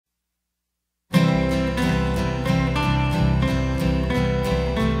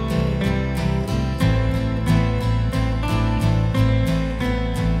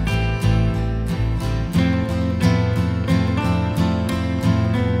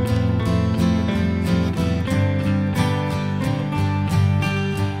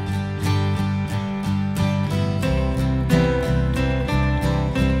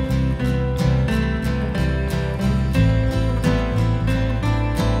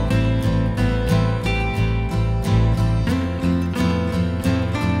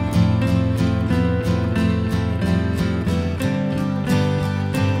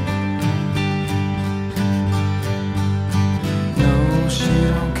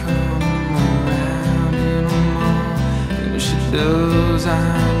knows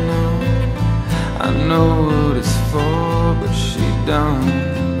I know what it's for, but she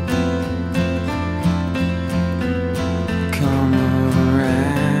don't come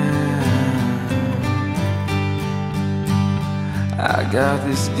around. I got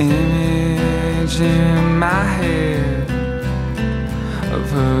this image in my head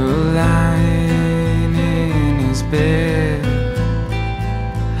of her lying in his bed,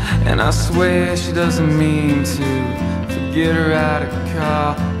 and I swear she doesn't mean to forget her out of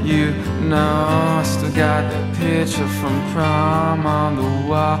call. You know, I still got that picture from prom on the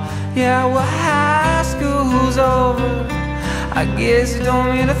wall. Yeah, well, high school's over. I guess it don't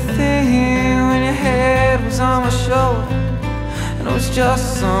mean a thing when your head was on my shoulder, and it was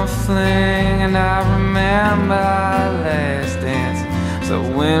just some fling. And I remember our last dance, so I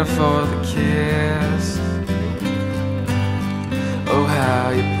went for the kiss. Oh,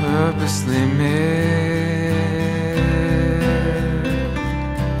 how you purposely missed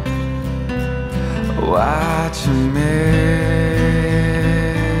what you miss.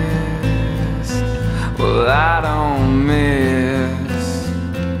 Well, I don't miss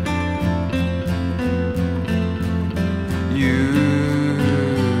you.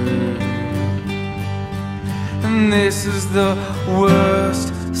 And this is the worst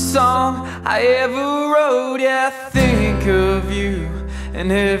song I ever wrote. Yeah, I think of you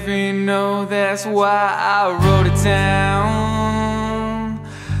and every note, that's why I wrote it down.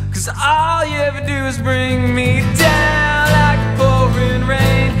 'Cause all you ever do is bring me down like pouring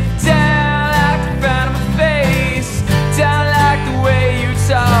rain, down like the frown on my face, down like the way you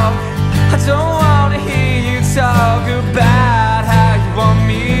talk. I don't wanna hear you talk about how you want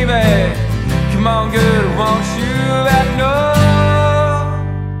me, babe. Come on, good, won't you let know?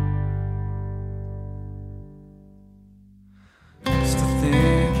 Still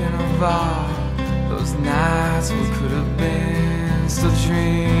thinking of all those nights we could have been, still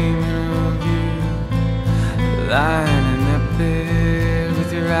dreaming of you, lying in that bed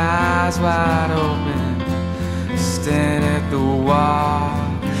with your eyes wide open, staring at the wall.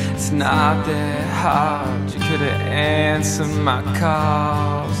 It's not that hard, you could have answered my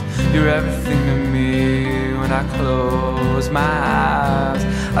calls. You're everything to me. When I close my eyes,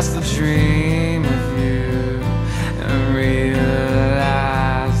 I still dream of you and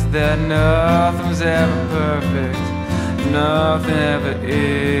realize that nothing was ever perfect, nothing ever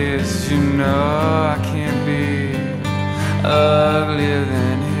is. You know I can't be uglier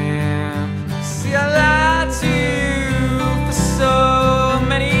than him. See, I lied to you for so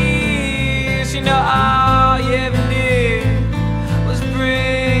many years. You know all you ever did was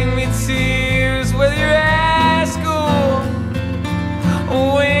bring me tears, whether you're at school or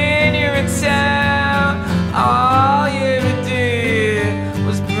when you're in town. All you ever did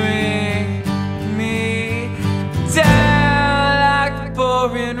was bring me down like the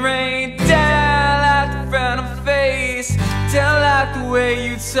pouring rain, down like the frown on my face, down like the way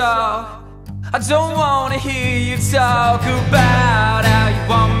you talk. I don't wanna hear you talk about